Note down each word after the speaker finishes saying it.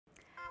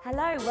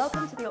Hello,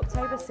 welcome to the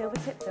October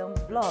Silvertip Films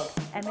vlog.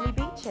 Emily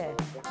Beach here.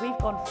 We've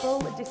gone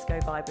full disco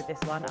vibe with this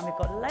one and we've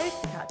got loads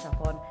to catch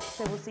up on,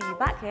 so we'll see you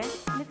back here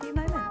in a few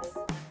moments.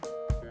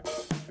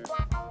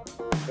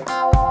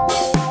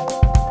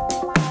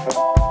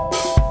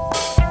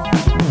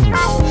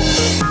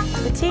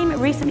 The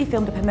team recently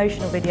filmed a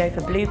promotional video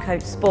for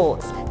Bluecoat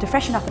Sports to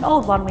freshen up an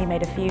old one we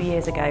made a few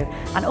years ago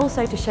and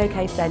also to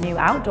showcase their new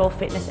outdoor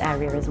fitness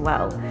area as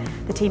well.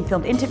 The team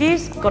filmed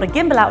interviews, got a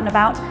gimbal out and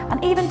about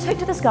and even took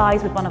to the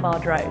skies with one of our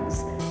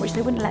drones, which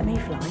they wouldn't let me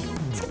fly.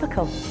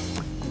 Typical.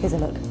 Here's a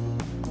look.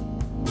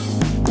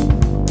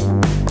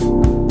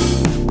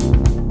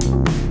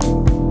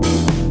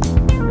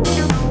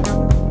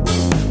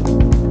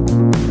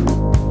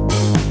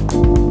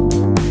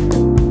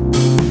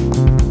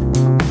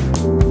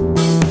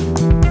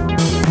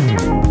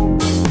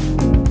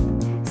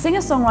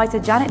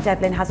 Singer-songwriter Janet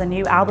Devlin has a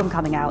new album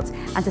coming out,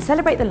 and to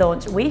celebrate the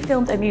launch, we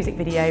filmed a music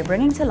video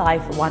bringing to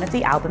life one of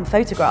the album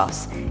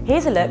photographs.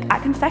 Here's a look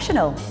at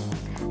Confessional.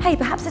 Hey,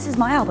 perhaps this is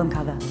my album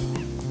cover.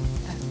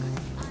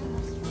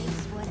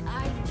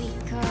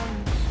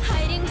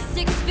 Hiding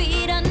 6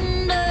 feet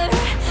under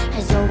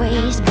has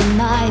always been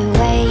my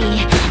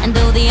way, and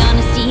though the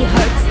honesty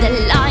hurts, the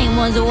lying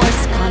was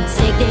worse. Can't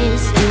take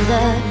this to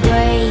the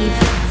grave.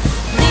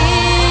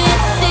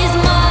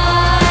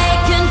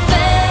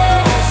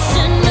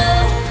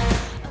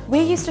 We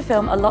used to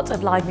film a lot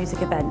of live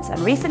music events and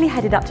recently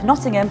headed up to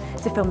Nottingham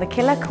to film the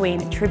Killer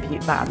Queen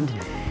tribute band.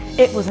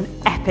 It was an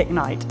epic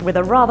night with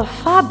a rather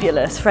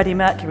fabulous Freddie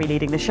Mercury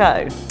leading the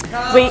show.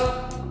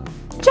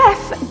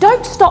 Jeff,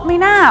 don't stop me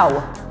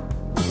now!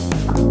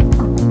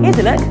 Here's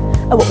a look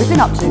at what we've been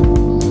up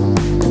to.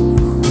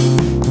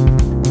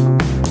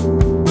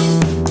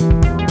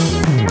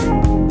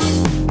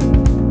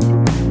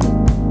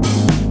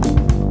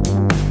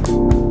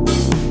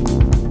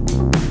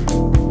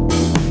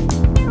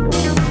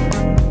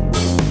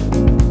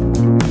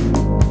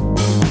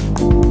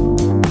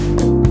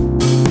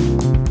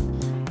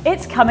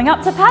 It's coming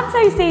up to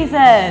panto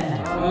season!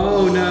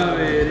 Oh no,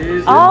 it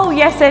isn't. Oh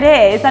yes it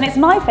is, and it's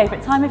my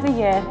favourite time of the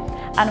year.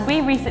 And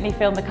we recently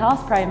filmed the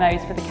cast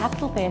promos for the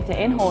Capitol Theatre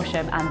in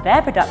Horsham and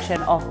their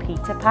production of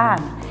Peter Pan.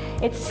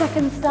 It's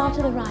second star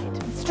to the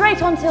right,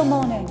 straight on till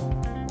morning.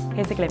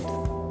 Here's a glimpse.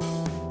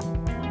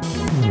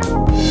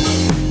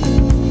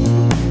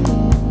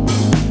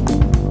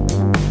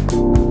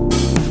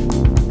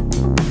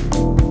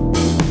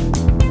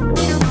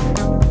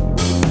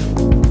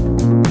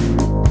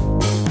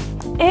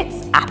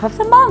 App of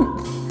the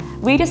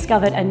month. We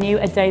discovered a new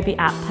Adobe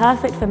app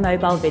perfect for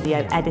mobile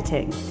video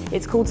editing.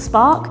 It's called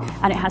Spark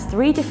and it has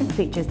 3 different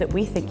features that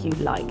we think you'd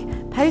like: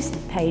 Post,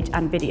 Page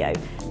and Video.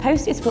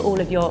 Post is for all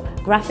of your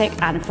graphic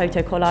and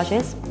photo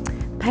collages.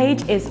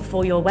 Page is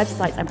for your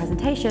websites and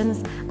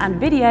presentations, and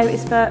Video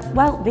is for,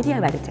 well, video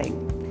editing.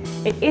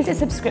 It is a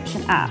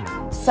subscription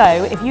app, so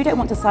if you don't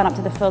want to sign up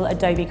to the full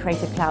Adobe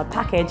Creative Cloud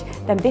package,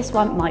 then this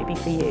one might be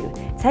for you.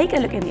 Take a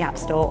look in the App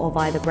Store or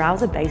via the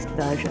browser-based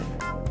version.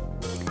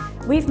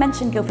 We've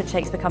mentioned Guildford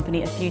Shakespeare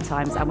Company a few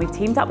times and we've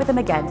teamed up with them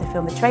again to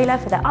film the trailer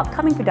for their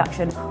upcoming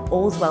production,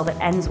 All's Well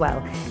That Ends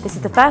Well. This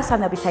is the first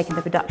time they'll be taking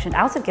the production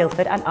out of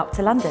Guildford and up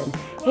to London.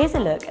 Here's a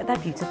look at their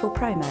beautiful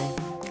promo.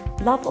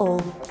 Love all,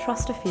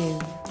 trust a few,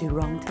 do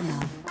wrong to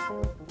none.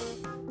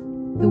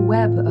 The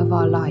web of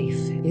our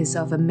life is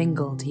of a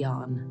mingled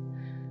yarn,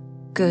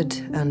 good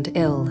and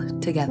ill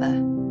together.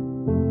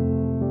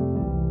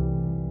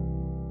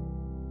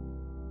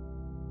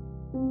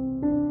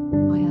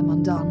 I am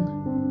undone.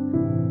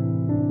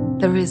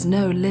 There is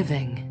no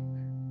living,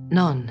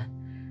 none,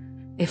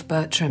 if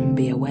Bertram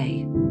be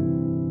away.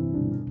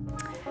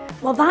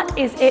 Well, that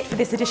is it for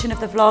this edition of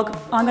the vlog.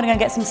 I'm going to go and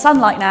get some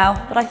sunlight now,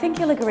 but I think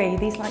you'll agree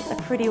these lights are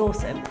pretty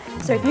awesome.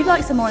 So if you'd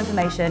like some more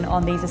information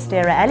on these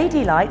Astera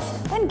LED lights,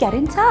 then get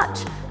in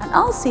touch. And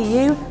I'll see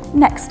you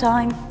next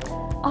time.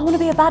 I want to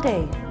be a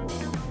baddie.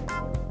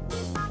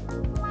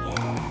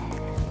 Yeah.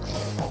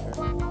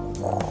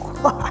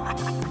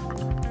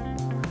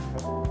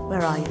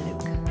 Where are you, Luke?